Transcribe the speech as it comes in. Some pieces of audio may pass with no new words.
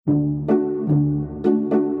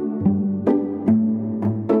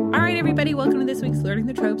everybody. Welcome to this week's Learning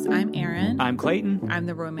the Tropes. I'm Erin. I'm Clayton. I'm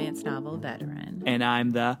the romance novel veteran. And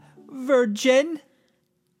I'm the virgin.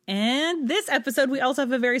 And this episode, we also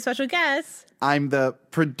have a very special guest. I'm the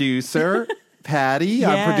producer, Patty.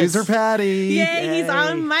 Yes. I'm producer Patty. Yay, he's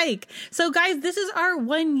on mic. So, guys, this is our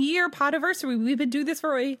 1 year podiversary. We've been doing this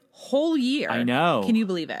for a whole year. I know. Can you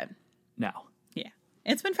believe it? No. Yeah.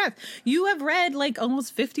 It's been fast. You have read like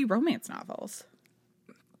almost 50 romance novels.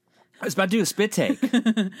 I was about to do a spit take,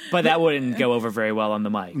 but that wouldn't go over very well on the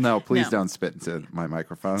mic. No, please No. don't spit into my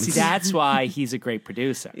microphone. See, that's why he's a great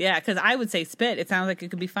producer. Yeah, because I would say spit. It sounds like it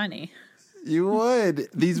could be funny. You would.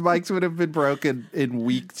 These mics would have been broken in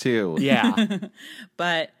week 2. Yeah.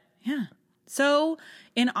 But yeah. So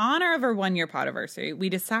in honor of our 1 year podiversary, we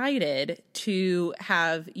decided to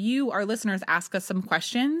have you, our listeners, ask us some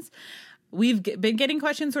questions. We've been getting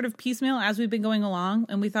questions sort of piecemeal as we've been going along,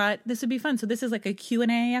 and we thought this would be fun. So this is like a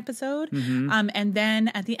Q&A episode. And then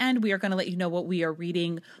at the end, we are going to let you know what we are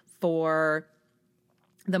reading for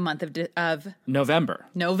the month of November.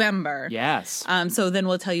 November. Yes. So then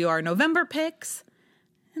we'll tell you our November picks,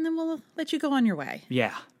 and then we'll let you go on your way.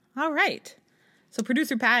 Yeah. All right. So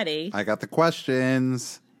producer Patty. I got the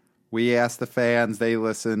questions. We asked the fans. They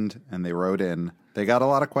listened, and they wrote in. They got a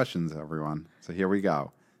lot of questions, everyone. So here we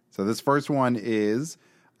go. So this first one is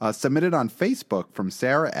submitted on Facebook from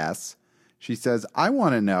Sarah S. She says, I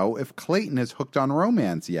want to know if Clayton is hooked on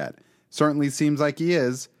romance yet. Certainly seems like he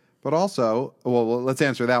is, but also, well, let's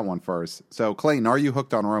answer that one first. So Clayton, are you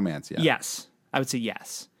hooked on romance yet? Yes. I would say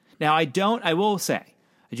yes. Now, I will say,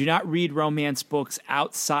 I do not read romance books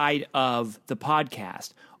outside of the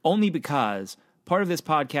podcast, only because part of this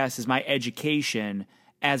podcast is my education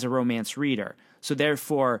as a romance reader. So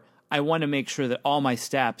therefore, I want to make sure that all my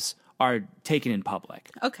steps are taken in public.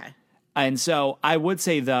 Okay. And so I would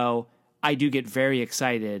say, though, I do get very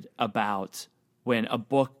excited about when a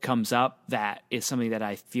book comes up that is something that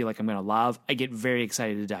I feel like I'm going to love. I get very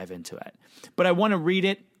excited to dive into it. But I want to read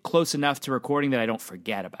it close enough to recording that I don't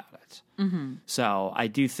forget about it. Mm-hmm. So I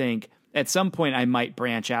do think at some point I might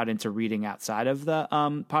branch out into reading outside of the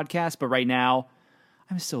podcast. But right now,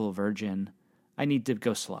 I'm still a virgin. I need to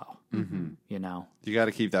go slow, you know? You got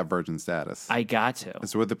to keep that virgin status. I got to.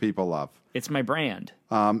 It's what the people love. It's my brand.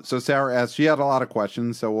 So Sarah asked, she had a lot of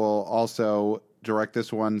questions, so we'll also direct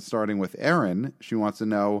this one starting with Erin. She wants to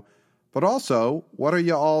know, but also, what are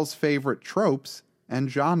y'all's favorite tropes and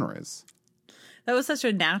genres? That was such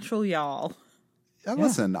a natural y'all. Yeah,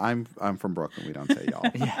 listen, I'm from Brooklyn. We don't say y'all.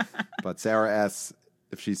 Yeah. But Sarah asks,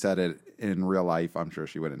 if she said it in real life, I'm sure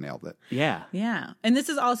she would have nailed it. Yeah. Yeah. And this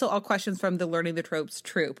is also all questions from the Learning the Tropes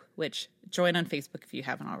troop, which join on Facebook if you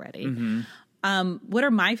haven't already. What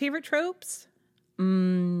are my favorite tropes?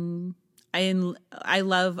 I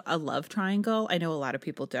love a love triangle. I know a lot of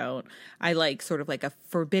people don't. I like sort of like a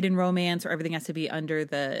forbidden romance where everything has to be under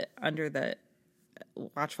the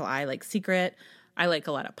watchful eye, like secret. I like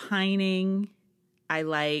a lot of pining. I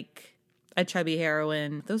like a chubby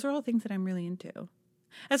heroine. Those are all things that I'm really into.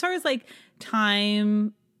 As far as like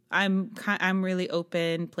time, I'm really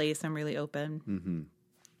open. Place, I'm really open.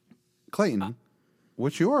 Clayton,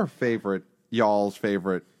 what's your favorite, y'all's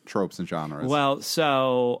favorite tropes and genres? Well,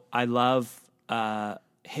 so I love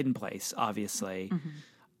Hidden Place, obviously.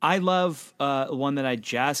 I love one that I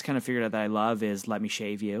just kind of figured out that I love is Let Me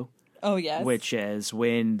Shave You. Oh, yes. Which is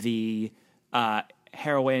when the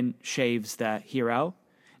heroine shaves the hero.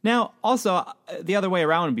 Now, also, the other way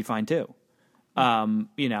around would be fine, too.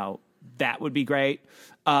 You know, that would be great.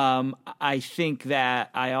 I think that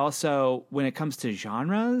I also, when it comes to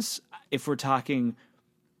genres, if we're talking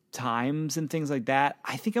times and things like that,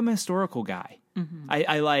 I think I'm a historical guy.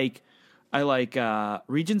 I like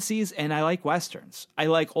Regencies and I like Westerns. I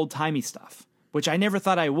like old-timey stuff, which I never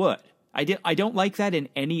thought I would. I don't like that in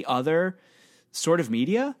any other sort of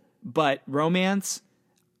media, but romance,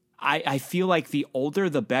 I feel like the older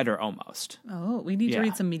the better almost. Oh, we need to Yeah.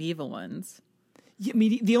 read some medieval ones. Yeah,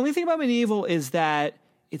 the only thing about medieval is that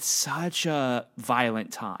it's such a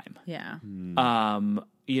violent time. Yeah.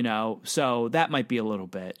 You know, so that might be a little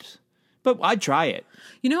bit, but I'd try it.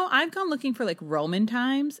 You know, I've gone looking for like Roman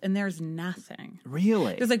times and there's nothing.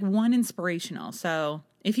 Really? There's like one inspirational. So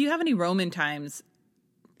if you have any Roman times,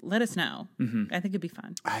 let us know. I think it'd be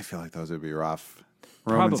fun. I feel like those would be rough.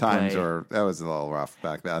 Roman times, or that was a little rough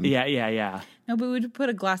back then. Yeah. No, but we'd put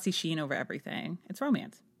a glossy sheen over everything. It's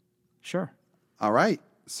romance. Sure. All right.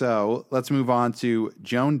 So let's move on to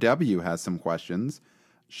Joan W. has some questions.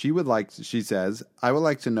 She says, I would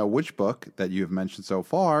like to know which book that you have mentioned so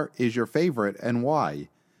far is your favorite and why.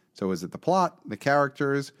 So is it the plot, the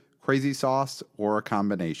characters, crazy sauce, or a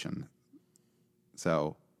combination?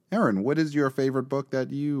 So Erin, what is your favorite book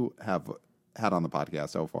that you have had on the podcast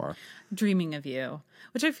so far? Dreaming of You,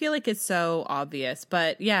 which I feel like is so obvious.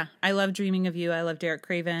 But yeah, I love Dreaming of You. I love Derek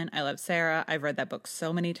Craven. I love Sarah. I've read that book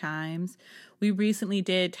so many times. We recently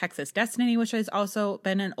did Texas Destiny, which has also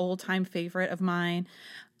been an old-time favorite of mine.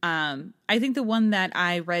 I think the one that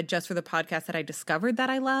I read just for the podcast that I discovered that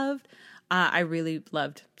I loved, I really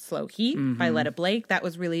loved Slow Heat by Letta Blake. That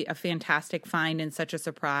was really a fantastic find and such a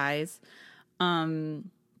surprise.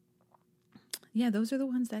 Yeah, those are the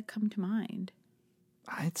ones that come to mind.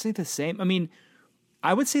 I'd say the same. I mean,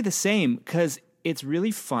 I would say the same because it's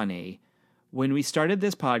really funny. When we started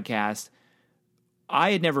this podcast,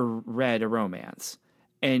 I had never read a romance.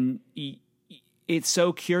 And it's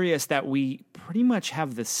so curious that we pretty much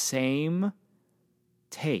have the same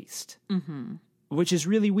taste, which is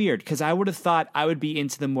really weird because I would have thought I would be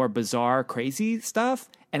into the more bizarre, crazy stuff,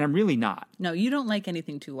 and I'm really not. No, you don't like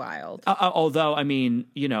anything too wild. Although, I mean,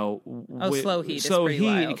 you know, Slow Heat Slow is pretty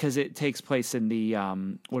Heat wild. because it takes place in the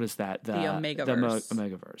what is that? The Omegaverse. The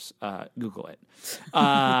Omegaverse. Google it.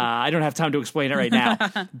 I don't have time to explain it right now,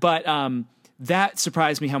 but that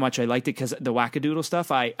surprised me how much I liked it because the wackadoodle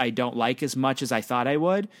stuff I don't like as much as I thought I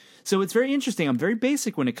would. So it's very interesting. I'm very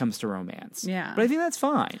basic when it comes to romance. Yeah. But I think that's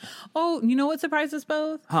fine. Oh, you know what surprised us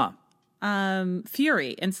both? Huh.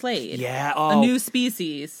 Fury and Slade. Yeah. A Oh. new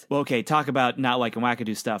species. Well, okay, talk about not liking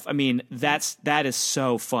wackadoo stuff. I mean, that is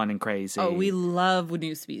so fun and crazy. Oh, we love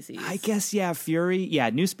new species. I guess, yeah, Fury.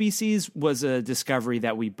 Yeah, New Species was a discovery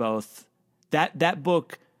that we both... That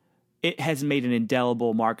book, it has made an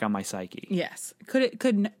indelible mark on my psyche. Yes. Could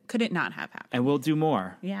it not have happened? And we'll do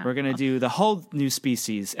more. Yeah. We're going to do the whole New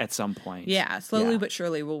Species at some point. Yeah, slowly Yeah. but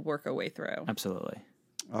surely we'll work our way through. Absolutely.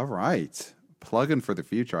 All right. Plugging for the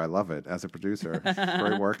future. I love it as a producer.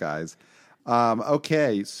 Great work, guys.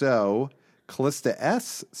 Okay, so Callista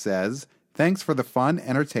S says, thanks for the fun,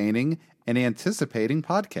 entertaining, and anticipating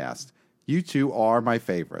podcast. You two are my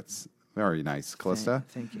favorites. Very nice, Callista.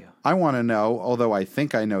 Thank you. I want to know, although I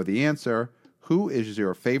think I know the answer, who is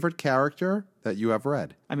your favorite character that you have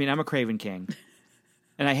read? I mean, I'm a Craven King.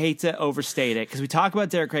 And I hate to overstate it because we talk about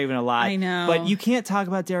Derek Craven a lot. I know. But you can't talk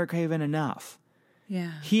about Derek Craven enough.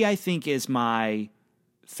 Yeah. He, I think, is my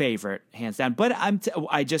favorite, hands down. But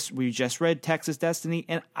we just read Texas Destiny,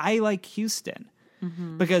 and I like Houston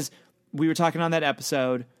because we were talking on that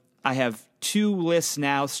episode. I have 2 lists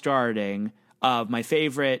now starting of my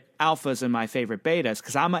favorite alphas and my favorite betas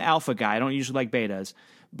because I'm an alpha guy. I don't usually like betas,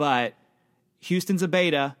 but Houston's a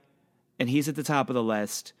beta, and he's at the top of the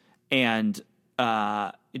list, and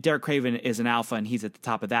Derek Craven is an alpha, and he's at the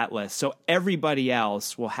top of that list. So everybody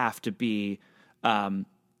else will have to be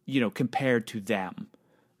compared to them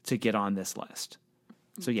to get on this list.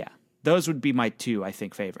 So yeah, those would be my 2, I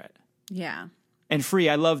think, favorite. Yeah. And Free,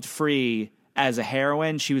 I loved Free as a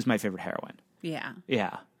heroine. She was my favorite heroine. Yeah.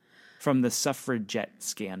 Yeah. From the suffragette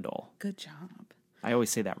scandal. Good job. I always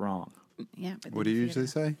say that wrong. Yeah. But What do you usually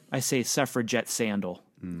say? I say suffragette sandal.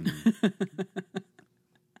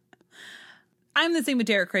 I'm the same with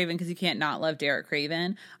Derek Craven because you can't not love Derek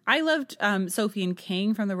Craven. I loved Sophie and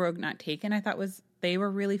King from The Rogue Not Taken. I thought they were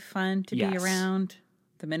really fun to be Yes. around.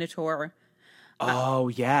 The Minotaur. Oh,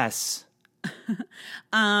 yes.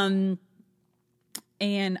 And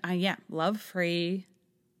love Free.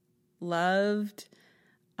 Loved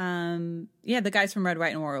the guys from Red,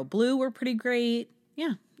 White, and Royal Blue were pretty great.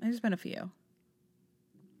 Yeah, there's been a few.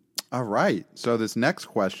 All right. So this next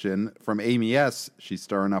question from Amy S., she's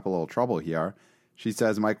stirring up a little trouble here. She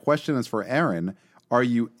says, my question is for Erin. Are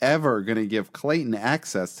you ever going to give Clayton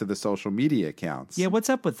access to the social media accounts? Yeah, what's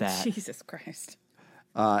up with that? Jesus Christ.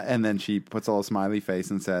 And then she puts a little smiley face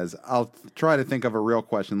and says, I'll try to think of a real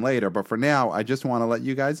question later, but for now, I just want to let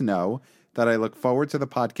you guys know that I look forward to the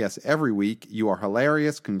podcast every week. You are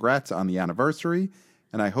hilarious. Congrats on the anniversary.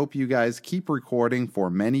 And I hope you guys keep recording for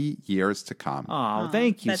many years to come. Oh,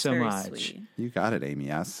 thank you That's so very much. sweet. You got it,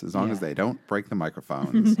 Amy S., as long Yeah. as they don't break the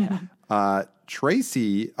microphones.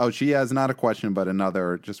 Tracy, she has not a question, but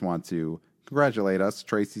another, just want to congratulate us.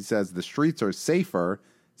 Tracy says, the streets are safer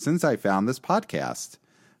since I found this podcast.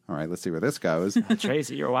 All right, let's see where this goes.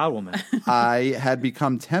 Tracy, you're a wild woman. I had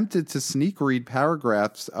become tempted to sneak read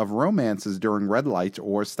paragraphs of romances during red light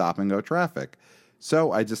or stop and go traffic.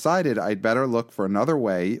 So I decided I'd better look for another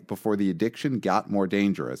way before the addiction got more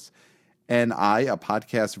dangerous. And I, a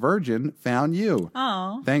podcast virgin, found you.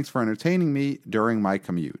 Oh, Thanks for entertaining me during my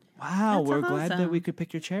commute. Wow, That's we're glad that awesome. we could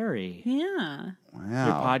pick your cherry. yeah. Wow.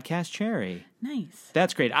 Your podcast cherry. Nice.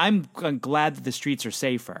 That's great. I'm glad that the streets are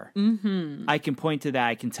safer. Mm-hmm. I can point to that.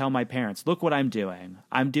 I can tell my parents, look what I'm doing.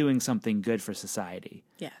 I'm doing something good for society.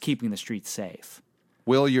 Yes. Keeping the streets safe.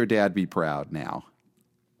 Will your dad be proud now?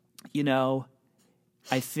 you know,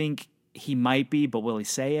 I think he might be, but will he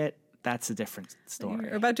say it? That's a different story.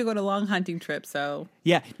 We're about to go on a long hunting trip, so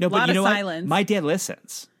Yeah, no, but lot you know of what? silence. My dad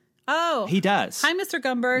listens. oh, He does. Hi, Mr.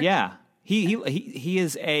 Gumbert. Yeah, he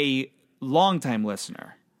is a longtime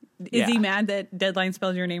listener. Is he mad that Deadline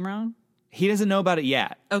spelled your name wrong? He doesn't know about it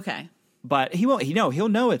yet, Okay. but he won't. He'll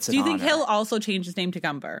know it's an Do you think honor. he'll also change his name to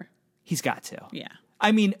Gumber? He's got to. Yeah.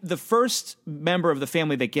 I mean, the first member of the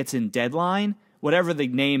family that gets in Deadline, whatever the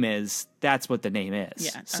name is, that's what the name is.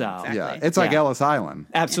 Yeah, So exactly. Yeah, it's like Yeah. Ellis Island.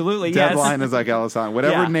 absolutely, yes. Deadline is like Ellis Island.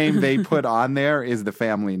 Whatever Yeah. name they put on there is the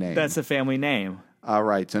family name. That's a family name. All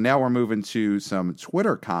right, so now we're moving to some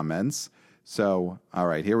Twitter comments. So, all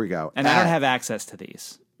right, here we go. And I don't have access to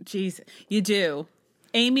these. Jeez, you do.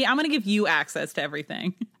 Amy, I'm going to give you access to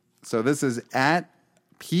everything. So this is at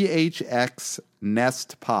PHX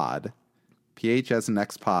Nest Pod. PHS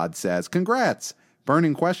Next Pod says, "Congrats!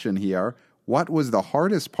 Burning question here. What was the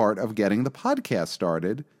hardest part of getting the podcast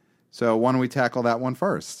started?" So why don't we tackle that one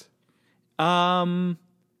first?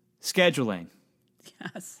 Scheduling.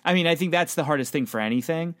 Yes. I mean, I think that's the hardest thing for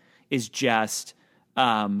anything is just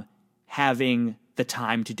having the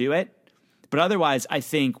time to do it. But otherwise, I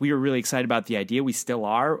think we were really excited about the idea. We still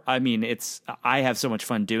are. I mean, I have so much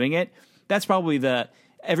fun doing it. That's probably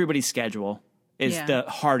everybody's schedule is Yeah. the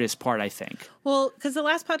hardest part, I think. Well, because the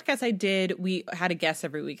last podcast I did, we had a guest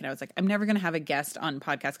every week, and I was like, I'm never going to have a guest on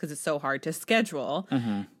podcast because it's so hard to schedule.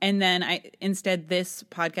 Mm-hmm. And then instead, this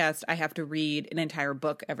podcast, I have to read an entire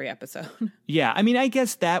book every episode. Yeah, I mean, I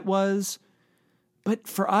guess that was, but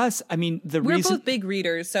for us, I mean, the We're reason both big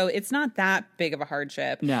readers, so it's not that big of a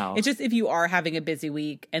hardship. No. It's just if you are having a busy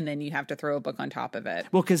week and then you have to throw a book on top of it.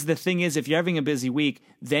 Well, because the thing is, if you're having a busy week,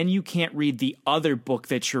 then you can't read the other book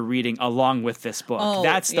that you're reading along with this book. Oh,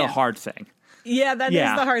 That's the yeah. hard thing. Yeah, that is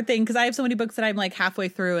Yeah. the hard thing because I have so many books that I'm like halfway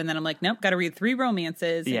through and then I'm like, nope, got to read 3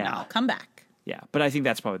 romances and Yeah. I'll come back. Yeah, but I think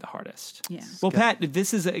that's probably the hardest. Yeah. Well, Pat,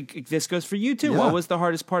 this goes for you too. Yeah. What was the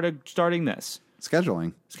hardest part of starting this?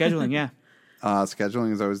 Scheduling. Scheduling, yeah.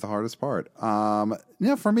 Scheduling is always the hardest part.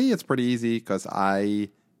 Yeah, for me, it's pretty easy because I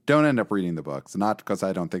don't end up reading the books. Not because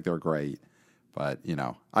I don't think they're great, but, you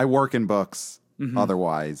know, I work in books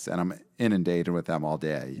otherwise, and I'm inundated with them all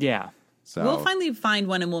day. Yeah. So We'll finally find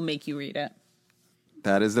one and we'll make you read it.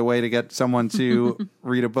 that is the way to get someone to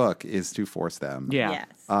read a book is to force them. Yeah.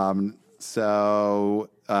 Yes. So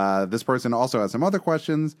this person also has some other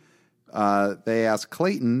questions. They ask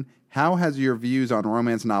Clayton, how has your views on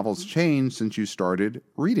romance novels changed since you started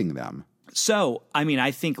reading them? So, I mean,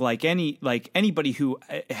 I think like anybody who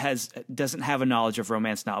doesn't have a knowledge of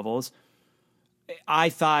romance novels, I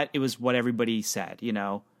thought it was what everybody said, you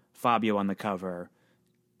know, Fabio on the cover,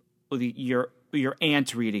 your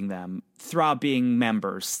aunt reading them, throbbing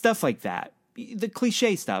members, stuff like that, the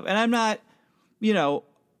cliche stuff. And I'm not, you know,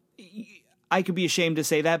 I could be ashamed to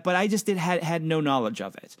say that, but I just had no knowledge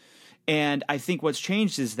of it. And I think what's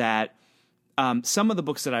changed is that some of the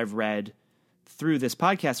books that I've read through this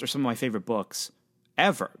podcast are some of my favorite books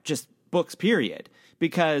ever, just books, period.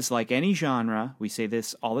 Because like any genre, we say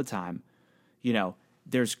this all the time, you know,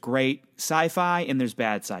 there's great sci-fi and there's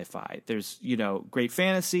bad sci-fi. There's, you know, great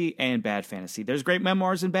fantasy and bad fantasy. There's great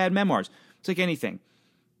memoirs and bad memoirs. It's like anything.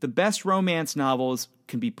 The best romance novels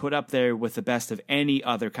can be put up there with the best of any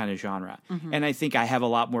other kind of genre. Mm-hmm. And I think I have a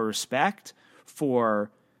lot more respect for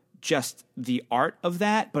just the art of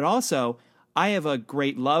that, but also I have a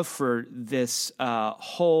great love for this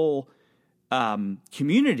whole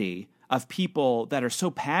community of people that are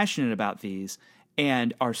so passionate about these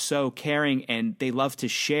and are so caring and they love to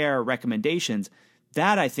share recommendations.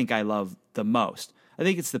 That I think I love the most. I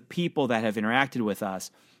think it's the people that have interacted with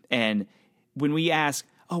us. And when we ask,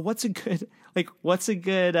 oh, what's a good Adult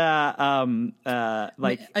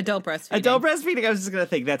breastfeeding. adult breastfeeding? I was just going to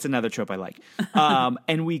think that's another trope I like.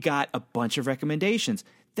 And we got a bunch of recommendations.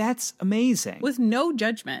 That's amazing. With no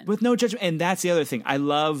judgment. With no judgment. And that's the other thing. I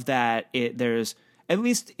love that there's, at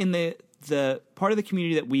least in the part of the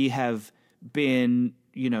community that we have been,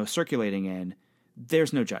 you know, circulating in,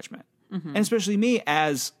 there's no judgment. Mm-hmm. And especially me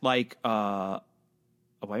as like a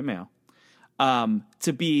white male,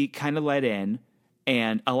 to be kind of let in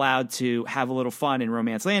and allowed to have a little fun in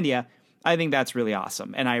Romancelandia, I think that's really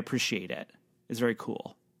awesome. And I appreciate it. It's very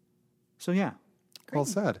cool. So yeah. Well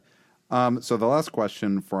said. So the last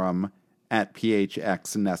question from at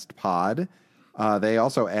PHX Nest Pod, they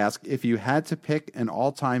also ask if you had to pick an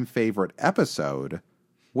all-time favorite episode,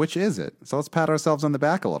 which is it? So let's pat ourselves on the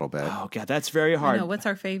back a little bit. Oh God, that's very I hard. know, what's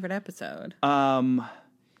our favorite episode?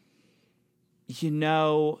 You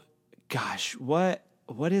know, gosh, what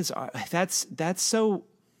is that's so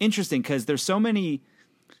interesting because there's so many.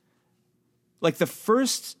 Like the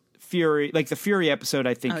first Fury, like the Fury episode,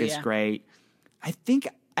 I think is great. I think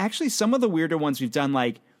actually some of the weirder ones we've done,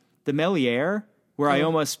 like the Meliere, where I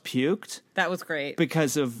almost puked. That was great.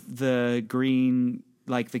 Because of the green,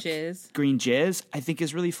 like the Jizz. green jizz, I think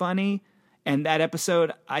is really funny. And that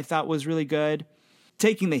episode I thought was really good.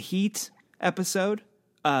 Taking the Heat episode,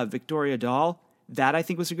 Victoria Dahl, that I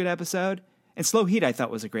think was a good episode. And Slow Heat I thought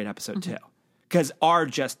was a great episode too. Because our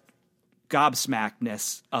just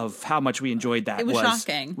gobsmackedness of how much we enjoyed that It was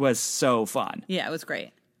shocking. Was so fun. Yeah, it was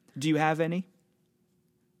great. Do you have any?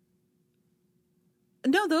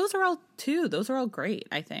 No, those are all great,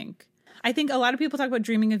 I think. I think a lot of people talk about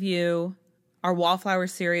Dreaming of You. Our Wallflower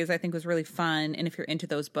series, I think, was really fun. And if you're into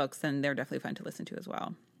those books, then they're definitely fun to listen to as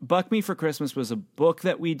well. Buck Me for Christmas was a book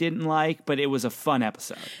that we didn't like, but it was a fun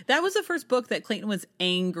episode. That was the first book that Clayton was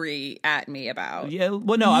angry at me about. Yeah,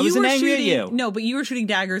 well, no, I wasn't angry at you. No, but you were shooting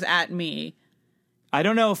daggers at me. I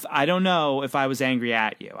don't know if I was angry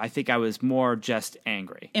at you. I think I was more just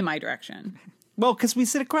angry. In my direction. Well, because we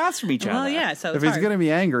sit across from each other. Well, yeah, so If he's going to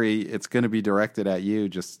be angry, it's going to be directed at you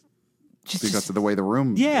just because of the way the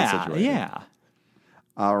room is situated. Yeah.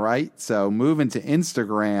 All right. So moving to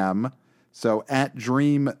Instagram. So at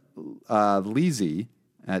Dream Lisy,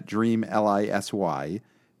 at Dream Lisy,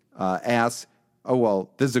 asks, oh, well,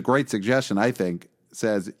 this is a great suggestion, I think,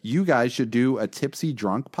 says, you guys should do a Tipsy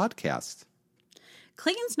Drunk podcast.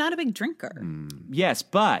 Clayton's not a big drinker. Yes,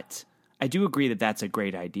 but I do agree that that's a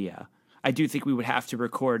great idea. I do think we would have to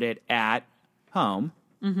record it at home.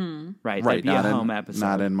 Mm-hmm. Right. That'd be a home episode.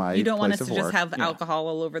 Not in my You don't want us place to of just work. have alcohol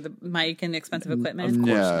all over the mic and expensive equipment?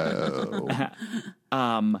 No.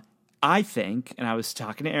 I think, and I was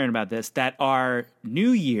talking to Aaron about this, that our New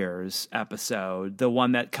Year's episode, the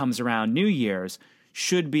one that comes around New Year's,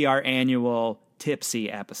 should be our annual Tipsy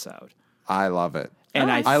episode. I love it. And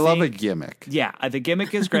I love a gimmick. Yeah, the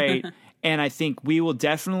gimmick is great. And I think we will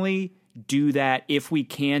definitely do that if we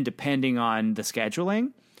can, depending on the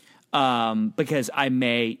scheduling. Because I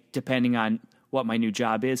may, depending on what my new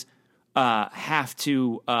job is, have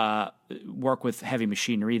to work with heavy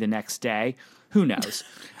machinery the next day. Who knows?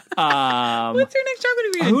 What's your next job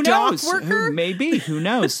going to be? Who A dock knows? worker? Maybe. Who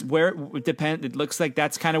knows? Where it depend. It looks like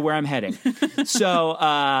that's kind of where I'm heading.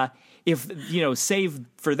 So, if save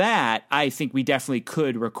for that, I think we definitely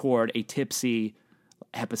could record a Tipsy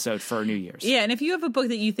episode for New Year's. Yeah, and if you have a book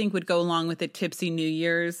that you think would go along with the Tipsy New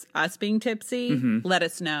Year's, us being tipsy, let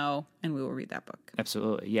us know, and we will read that book.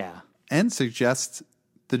 Absolutely, yeah. And suggest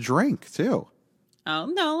the drink, too. Oh,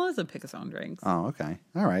 no, let's pick us own drinks. Oh, okay.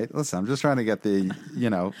 All right. Listen, I'm just trying to get the,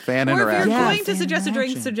 fan Or if interaction. you're going to fan suggest a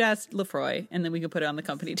drink, interaction. suggest Lefroy, and then we can put it on the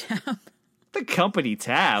company tab. The company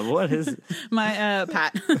tab. What is? My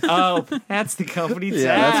Pat. Oh, that's the company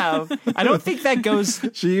Yeah, tab. I don't think that goes.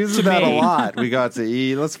 She uses to that me. a lot. We got to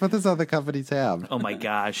eat. Let's put this on the company tab. Oh my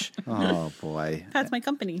gosh! Oh, boy. Pat's my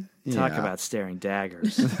company. Talk Yeah. about staring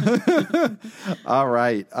daggers. All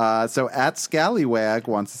right. So at Scallywag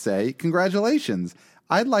wants to say, congratulations.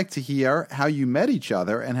 I'd like to hear how you met each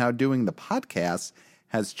other and how doing the podcast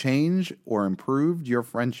has changed or improved your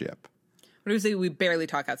friendship. What do we say? We barely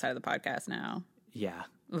talk outside of the podcast now. Yeah,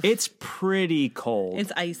 it's pretty cold.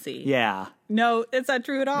 It's icy. Yeah, No, it's not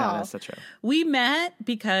true at all. no, that's not true. We met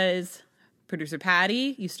because producer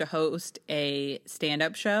Patty used to host a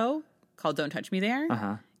stand-up show called Don't Touch Me There.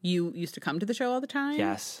 Uh-huh. You used to come to the show all the time.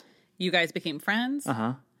 Yes. You guys became friends.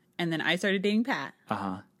 Uh-huh. And then I started dating Pat.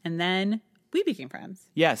 Uh-huh. And then we became friends.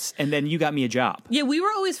 Yes, and then you got me a job. Yeah, we were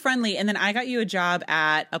always friendly. And then I got you a job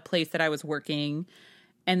at a place that I was working.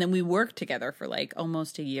 And then we worked together for like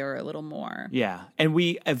almost a year or a little more. Yeah, and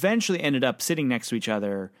we eventually ended up sitting next to each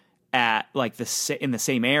other at like in the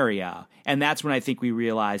same area, and that's when I think we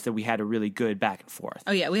realized that we had a really good back and forth.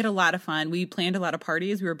 Oh, yeah. We had a lot of fun. We planned a lot of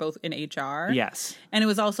parties. We were both in HR. Yes. And it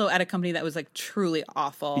was also at a company that was like truly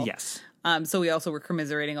awful. Yes. So we also were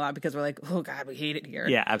commiserating a lot because we're like, oh, God, we hate it here.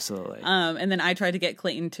 Yeah, absolutely. And then I tried to get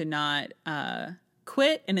Clayton to not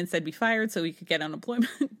quit and instead be fired so we could get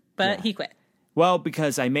unemployment. But he quit. Well,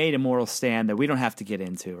 because I made a moral stand that we don't have to get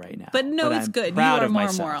into right now. But no, it's I'm good. You proud are of more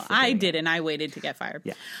myself moral. for I doing it. didn't. I waited to get fired.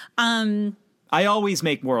 Yeah. I always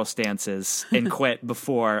make moral stances and quit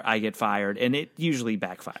before I get fired, and it usually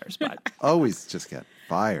backfires. But Always just get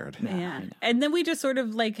fired. Yeah. And then we just sort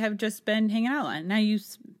of like have just been hanging out a lot. Now you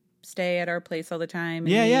stay at our place all the time.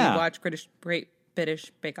 And we watch Great British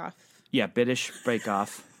Bake Off. yeah, British Break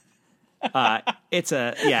Off. It's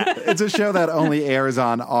a It's a show that only airs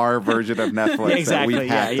on our version of Netflix Exactly. that we've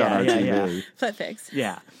hacked on our TV. Yeah. Flip fix.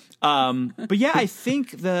 Yeah. But yeah, I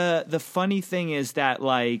think the funny thing is that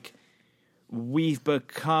like we've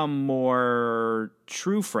become more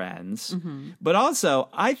true friends, but also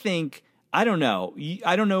I think I don't know.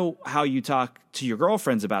 I don't know how you talk to your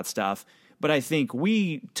girlfriends about stuff, but I think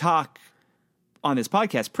we talk on this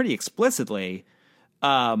podcast pretty explicitly,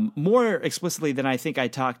 more explicitly than I think I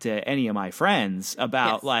talk to any of my friends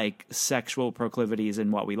about Yes. like sexual proclivities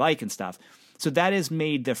and what we like and stuff. So that has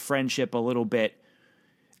made the friendship a little bit,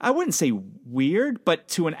 I wouldn't say weird, but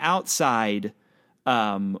to an outside,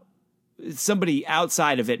 somebody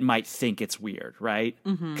outside of it might think it's weird, right?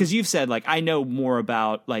 Because you've said like, I know more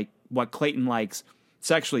about like what Clayton likes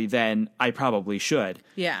sexually than I probably should.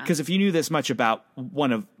 Yeah. Because if you knew this much about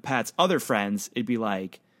one of Pat's other friends, it'd be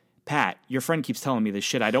like, Pat, your friend keeps telling me this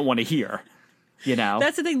shit I don't want to hear. You know?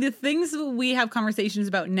 That's the thing. The things we have conversations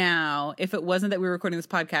about now, if it wasn't that we were recording this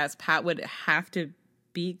podcast, Pat would have to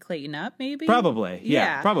beat Clayton up, maybe? Probably.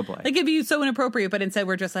 Yeah, probably. Like, it'd be so inappropriate, but instead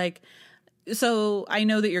we're just like, so I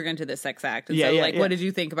know that you're into this sex act. And so, like, what did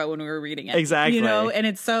you think about when we were reading it? Exactly. You know, and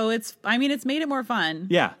it's made it more fun.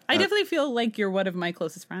 Yeah. I definitely feel like you're one of my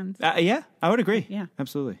closest friends. Yeah, I would agree. Yeah.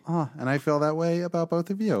 Absolutely. Oh, and I feel that way about both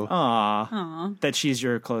of you. Aw. That she's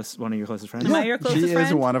one of your closest friends? Am I your closest She friend?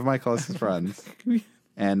 is one of my closest friends.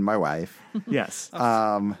 And my wife. Yes.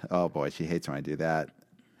 Oh boy, she hates when I do that.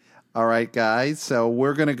 All right, guys. So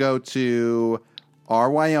we're going to go to our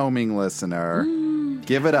Wyoming listener.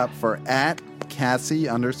 Give it up for @Cassie_TS.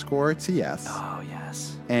 Oh,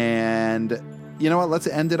 yes. And you know what? Let's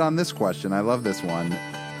end it on this question. I love this one.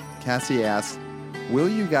 Cassie asks, will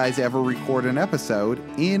you guys ever record an episode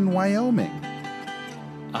in Wyoming?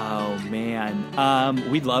 Oh, man.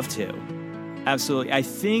 We'd love to. Absolutely. I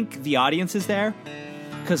think the audience is there.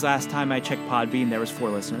 Because last time I checked Podbean, there was 4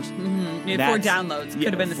 listeners. You had 4 downloads. Could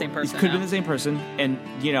have been the same person. Could have been the same person. And,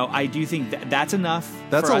 you know, I do think that's enough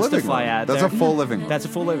That's for a us living to fly room. out That's there. a full living room. That's a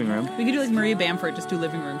full living room. We could do like Maria Bamford, just do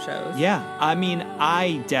living room shows. Yeah. I mean,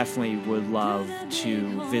 I definitely would love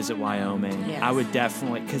to visit Wyoming. Yes. I would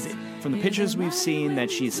definitely, because from the pictures we've seen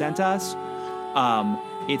that she sent us,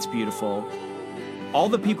 it's beautiful. All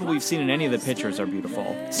the people we've seen in any of the pictures are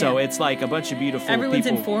beautiful. So Yeah. it's like a bunch of beautiful Everyone's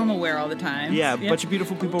people. in formal wear all the time. Yeah, a bunch of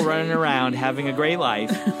beautiful people running around having a great life.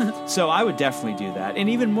 So I would definitely do that. And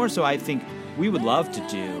even more so, I think we would love to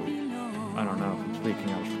do, I don't know if I'm speaking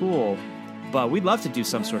out of school, but we'd love to do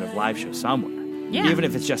some sort of live show somewhere. Yeah. Even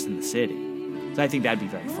if it's just in the city. So I think that'd be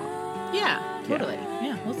very fun. Yeah, totally.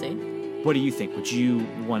 Yeah, we'll see. What do you think? Would you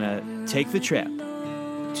want to take the trip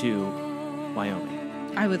to Wyoming?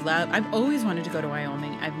 I've always wanted to go to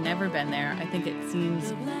Wyoming. I've never been there. I think it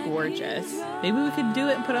seems gorgeous. Maybe we could do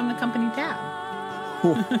it and put on the company tab.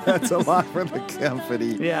 That's a lot for the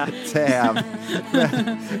company Yeah. tab.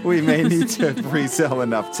 We may need to pre-sell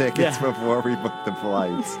enough tickets Yeah. before we book the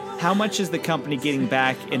flights. How much is the company getting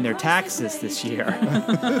back in their taxes this year?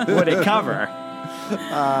 Would it cover?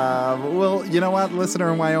 Well, you know what,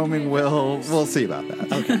 listener in Wyoming, we'll see about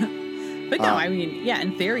that. Okay. But no, I mean, yeah,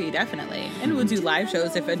 in theory, definitely. And we'll do live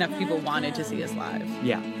shows if enough people wanted to see us live.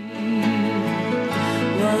 Yeah.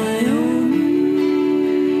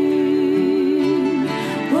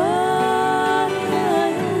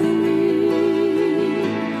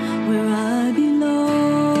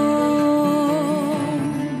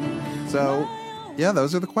 So, yeah,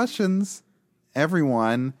 those are the questions.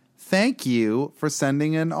 Everyone, thank you for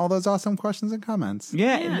sending in all those awesome questions and comments.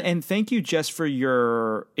 Yeah, and thank you just for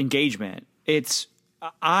your engagement.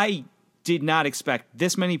 I did not expect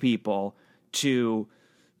this many people to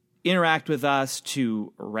interact with us,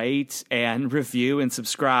 to rate and review and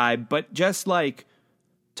subscribe, but just like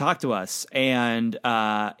talk to us and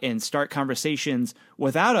start conversations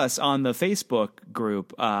without us on the Facebook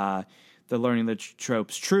group, the Learning the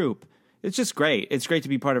Tropes Troop. It's just great. It's great to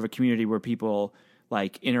be part of a community where people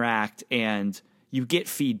like interact and you get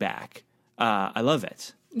feedback. I love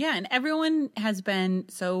it. Yeah, and everyone has been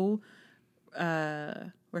so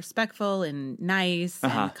respectful and nice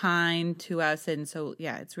and kind to us. And so,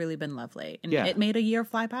 yeah, it's really been lovely. And it made a year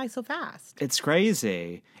fly by so fast. It's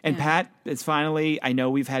crazy. And Pat, it's finally, I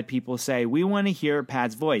know we've had people say, we want to hear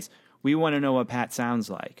Pat's voice. We want to know what Pat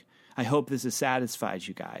sounds like. I hope this has satisfied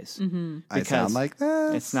you guys. Mm-hmm. I sound like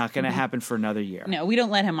this. It's not going to happen for another year. No, we don't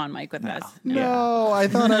let him on mic with us. No, I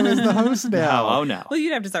thought I was the host now. Oh, no. Well,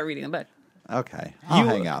 you'd have to start reading the book. Okay, I'll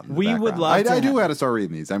hang out. In the we would background. love to I do have- have to start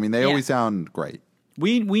reading these. I mean, they always sound great.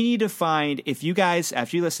 We need to find, if you guys,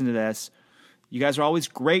 after you listen to this, you guys are always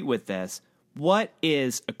great with this. What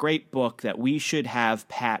is a great book that we should have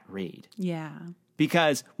Pat read? Yeah.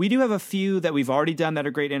 Because we do have a few that we've already done that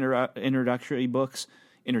are great introductory books,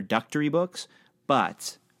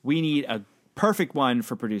 but we need a perfect one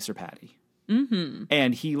for producer Patty. Mm-hmm.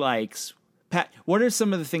 And he likes, Pat, what are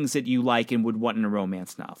some of the things that you like and would want in a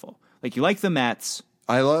romance novel? Like, you like the Mets.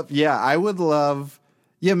 I would love,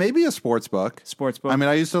 Yeah, maybe a sports book. Sports book. I mean,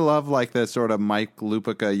 I used to love like the sort of Mike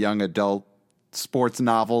Lupica young adult sports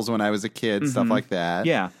novels when I was a kid, stuff like that.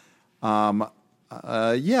 Yeah.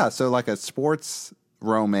 Yeah, so like a sports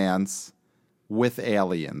romance with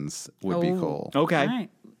aliens would be cool. Okay. All right.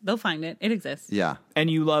 They'll find it. It exists. Yeah, And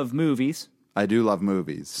you love movies. I do love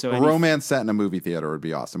movies. So a any- romance set in a movie theater would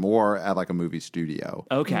be awesome, or at like a movie studio.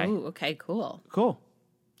 Okay. Ooh, okay, cool. Cool.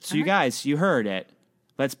 So you guys, you heard it.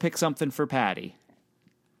 Let's pick something for Patty.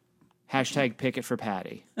 Hashtag pick it for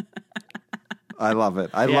Patty. I love it.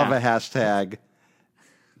 I love a hashtag.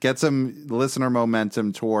 Get some listener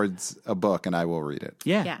momentum towards a book, and I will read it.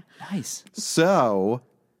 Yeah. Yeah. Nice. So,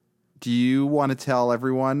 do you want to tell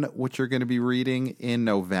everyone what you're going to be reading in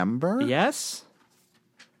November? Yes.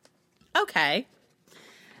 Okay.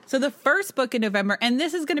 So the first book in November, and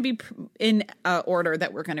this is going to be in order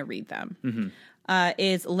that we're going to read them,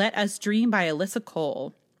 is Let Us Dream by Alyssa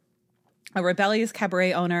Cole. A rebellious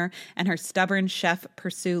cabaret owner and her stubborn chef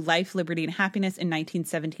pursue life, liberty, and happiness in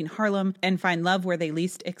 1917 Harlem and find love where they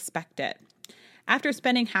least expect it. After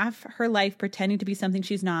spending half her life pretending to be something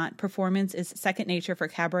she's not, performance is second nature for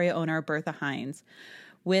cabaret owner Bertha Hines.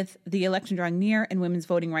 With the election drawing near and women's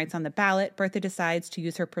voting rights on the ballot, Bertha decides to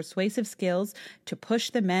use her persuasive skills to push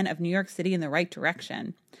the men of New York City in the right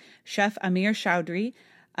direction. Chef Amir Chowdhury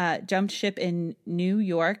jumped ship in New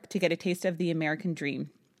York to get a taste of the American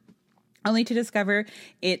dream, only to discover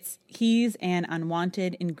he's an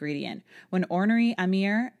unwanted ingredient. When ornery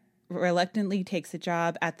Amir reluctantly takes a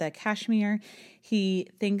job at the Kashmir, he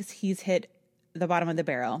thinks he's hit the bottom of the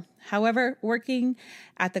barrel. However, working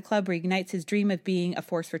at the club reignites his dream of being a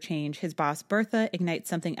force for change. His boss, Bertha, ignites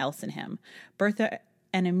something else in him. Bertha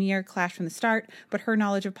and Amir clash from the start, but her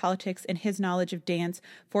knowledge of politics and his knowledge of dance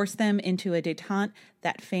force them into a detente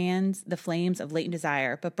that fans the flames of latent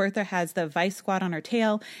desire. But Bertha has the vice squad on her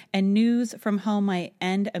tail, and news from home might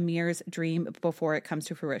end Amir's dream before it comes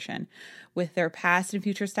to fruition. With their past and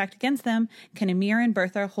future stacked against them, can Amir and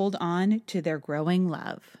Bertha hold on to their growing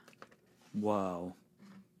love? Whoa.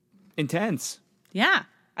 Intense. Yeah.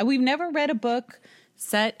 We've never read a book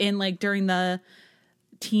set in like during the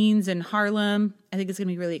teens in Harlem. I think it's going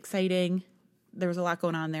to be really exciting. There was a lot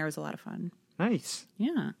going on there. It was a lot of fun. Nice.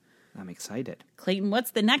 Yeah. I'm excited. Clayton,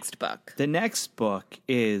 what's the next book? The next book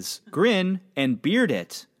is Grin and Beard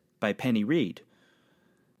It by Penny Reed.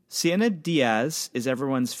 Sienna Diaz is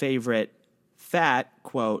everyone's favorite fat,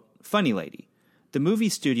 quote, funny lady. The movie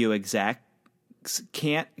studio execs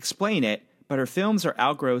can't explain it, but her films are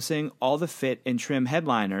outgrossing all the fit and trim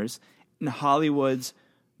headliners in Hollywood's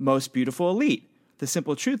most beautiful elite. The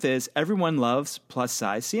simple truth is, everyone loves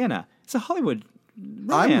plus-size Sienna. It's a Hollywood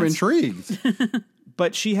romance. I'm intrigued.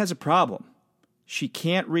 But she has a problem. She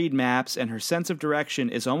can't read maps, and her sense of direction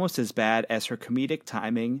is almost as bad as her comedic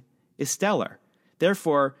timing is stellar.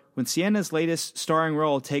 Therefore, when Sienna's latest starring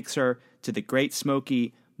role takes her to the Great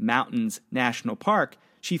Smoky Mountains National Park,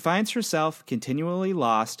 she finds herself continually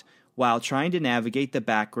lost while trying to navigate the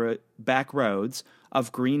back roads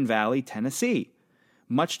of Green Valley, Tennessee,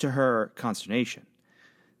 much to her consternation.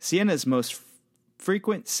 Sienna's most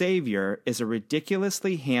frequent savior is a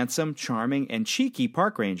ridiculously handsome, charming, and cheeky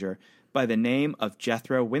park ranger by the name of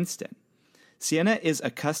Jethro Winston. Sienna is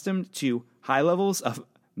accustomed to high levels of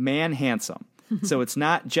man handsome, so it's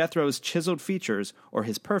not Jethro's chiseled features or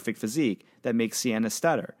his perfect physique that makes Sienna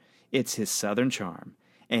stutter. It's his southern charm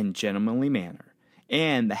and gentlemanly manner,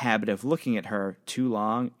 and the habit of looking at her too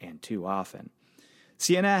long and too often.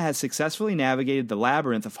 Sienna has successfully navigated the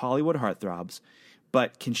labyrinth of Hollywood heartthrobs,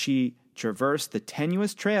 but can she traverse the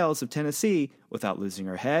tenuous trails of Tennessee without losing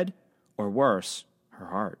her head, or worse, her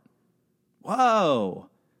heart? Whoa!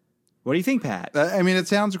 What do you think, Pat? I mean, it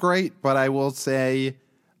sounds great, but I will say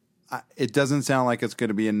it doesn't sound like it's going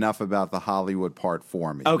to be enough about the Hollywood part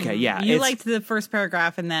for me. Okay, yeah. You liked the first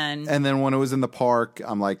paragraph and then... And then when it was in the park,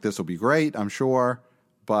 I'm like, this will be great, I'm sure,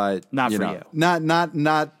 but Not for know, you. Not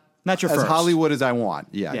Not your as first. Hollywood as I want.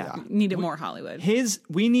 Yeah. Needed more Hollywood.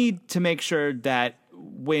 We need to make sure that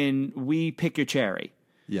when we pick your cherry,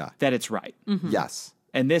 Yeah. that it's right. Yes.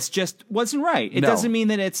 And this just wasn't right. It No. doesn't mean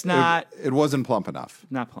that it's not It wasn't plump enough.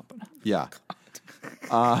 not plump enough. Yeah.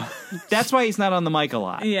 That's why he's not on the mic a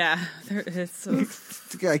lot. Yeah. It's,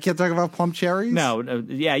 I can't talk about plump cherries? No,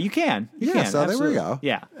 yeah, you can. You Yeah, can. so there we absolutely. go.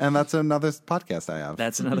 Yeah, And that's another podcast I have.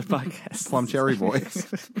 that's another podcast. Plum Cherry Boys.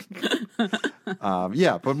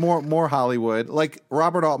 Yeah, but more Hollywood. Like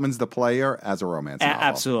Robert Altman's The Player as a romance novel.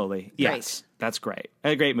 Absolutely. Yes. That's great.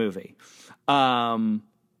 A great movie.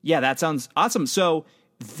 Yeah, that sounds awesome. So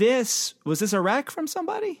was this a rec from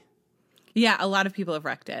somebody? Yeah, a lot of people have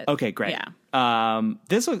wrecked it. Okay, great. Yeah.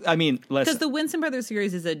 This was, I mean, Because listen. the Winston Brothers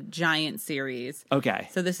series is a giant series. Okay.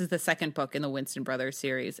 So this is the second book in the Winston Brothers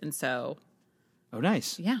series. And so, Oh,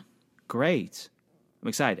 nice. yeah. Great. I'm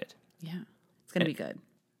excited. Yeah. It's going to be good.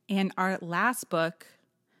 And our last book,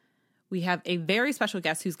 we have a very special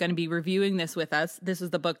guest who's going to be reviewing this with us. This is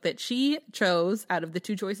the book that she chose out of the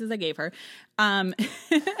 2 choices I gave her. And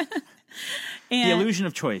The illusion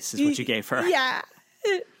of choice is what you gave her. Yeah.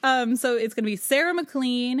 So it's going to be Sarah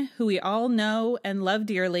McLean, who we all know and love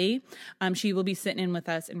dearly. She will be sitting in with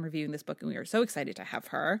us and reviewing this book, and we are so excited to have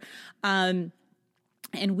her. And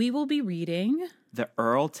we will be reading The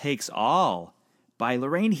Earl Takes All by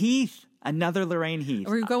Lorraine Heath. Another Lorraine Heath.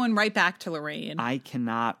 We're going right back to Lorraine. I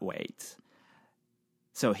cannot wait.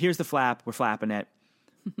 So here's the flap. We're flapping it.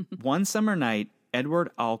 One summer night,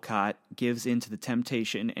 Edward Alcott gives in to the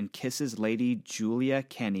temptation and kisses Lady Julia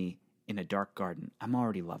Kenny in a dark garden. I'm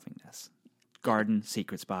already loving this. Garden,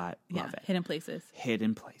 secret spot, love it. Hidden places.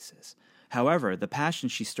 Hidden places. However, the passion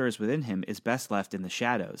she stirs within him is best left in the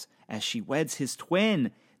shadows, as she weds his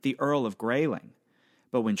twin, the Earl of Grayling.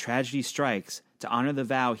 But when tragedy strikes, to honor the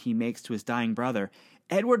vow he makes to his dying brother,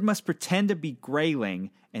 Edward must pretend to be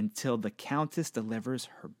Grayling until the Countess delivers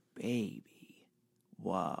her baby.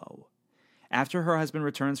 Whoa. After her husband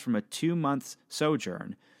returns from a 2-month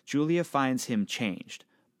sojourn, Julia finds him changed,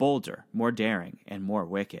 bolder, more daring, and more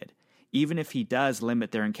wicked. Even if he does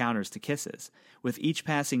limit their encounters to kisses, with each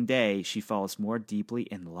passing day she falls more deeply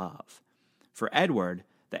in love. For Edward,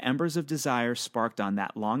 the embers of desire sparked on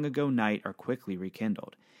that long-ago night are quickly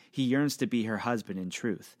rekindled. He yearns to be her husband in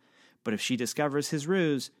truth. But if she discovers his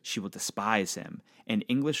ruse, she will despise him, and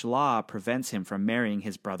English law prevents him from marrying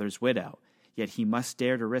his brother's widow. Yet he must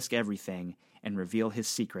dare to risk everything and reveal his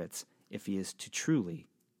secrets if he is to truly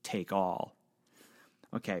take all.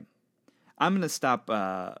 Okay, I'm going to stop.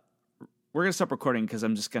 We're going to stop recording because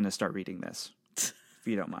I'm just going to start reading this, if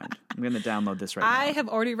you don't mind. I'm going to download this right now. I have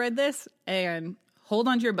already read this, and hold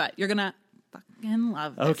on to your butt. You're going to fucking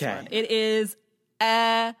love this one. It is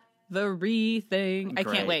everything. I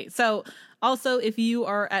can't wait. So, also, if you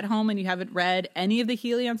are at home and you haven't read any of the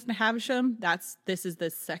Helions and Havisham, this is the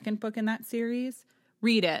second book in that series.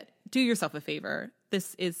 Read it. Do yourself a favor.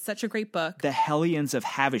 This is such a great book. The Hellions of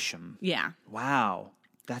Havisham. Yeah. Wow.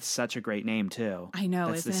 That's such a great name, too. I know,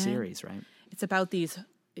 That's the series, right? It's about these,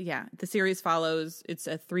 the series follows, it's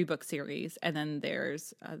a 3-book series, and then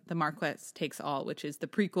there's The Marquess Takes All, which is the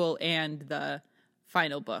prequel and the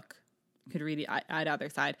final book. You could read it at either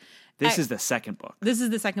side. This is the second book. This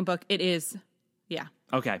is the second book. It is,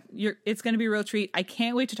 Okay. It's going to be a real treat. I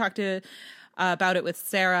can't wait to talk about it with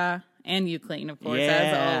Sarah and you, Clayton, of course,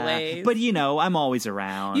 as always. But, I'm always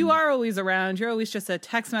around. You are always around. You're always just a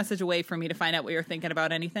text message away from me to find out what you're thinking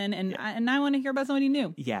about anything. And I want to hear about somebody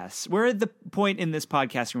new. Yes. We're at the point in this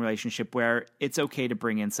podcasting relationship where it's okay to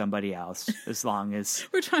bring in somebody else as long as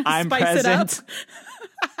we're trying to I'm spice present. it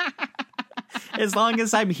up. As long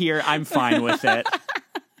as I'm here, I'm fine with it.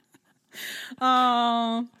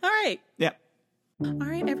 Oh, all right. Yeah. All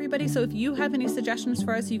right, everybody. So if you have any suggestions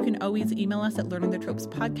for us, you can always email us at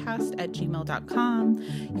learningthetropespodcast@gmail.com.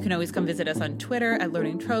 You can always come visit us on Twitter at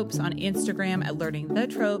Learning Tropes, on Instagram at Learning the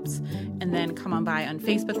Tropes, and then come on by on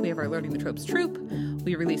Facebook. We have our Learning the Tropes troop.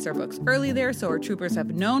 We release our books early there, so our troopers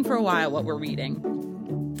have known for a while what we're reading.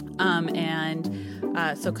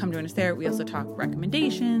 So come join us there. We also talk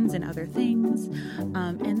recommendations and other things.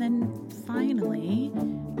 And then finally,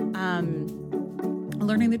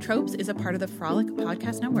 Learning the Tropes is a part of the Frolic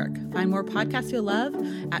Podcast Network. Find more podcasts you'll love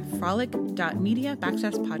at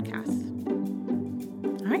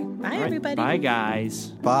frolic.media/podcasts. All right. Bye, everybody. Bye, guys.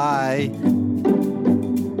 Bye.